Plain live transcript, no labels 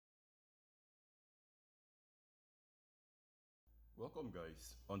Welcome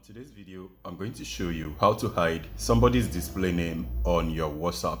guys. On today's video, I'm going to show you how to hide somebody's display name on your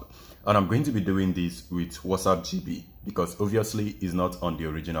WhatsApp. And I'm going to be doing this with WhatsApp GB because obviously it's not on the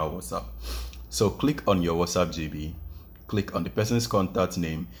original WhatsApp. So click on your WhatsApp GB, click on the person's contact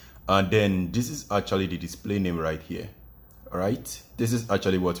name, and then this is actually the display name right here. All right, this is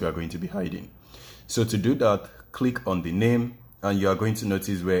actually what we are going to be hiding. So to do that, click on the name and you are going to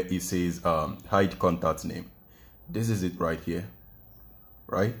notice where it says hide contact name. This is it right here.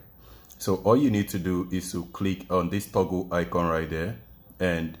 Right, so all you need to do is to click on this toggle icon right there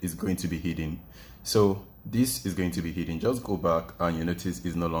and it's going to be hidden. So this is going to be hidden. Just go back and you notice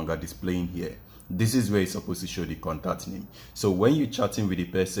it's no longer displaying here. This is where it's supposed to show the contact name. So when you're chatting with the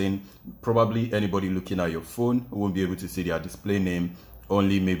person, probably anybody looking at your phone won't be able to see their display name,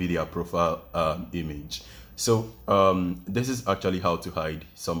 only maybe their profile image. So this is actually how to hide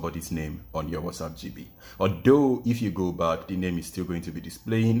somebody's name on your WhatsApp GB. Although if you go back, the name is still going to be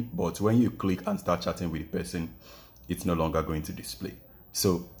displaying, but when you click and start chatting with the person, it's no longer going to display.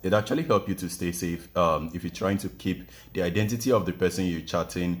 So it actually helps you to stay safe if you're trying to keep the identity of the person you're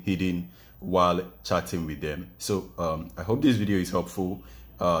chatting hidden while chatting with them. So I hope this video is helpful.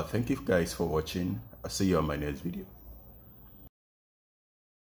 Thank you guys for watching. I'll see you on my next video.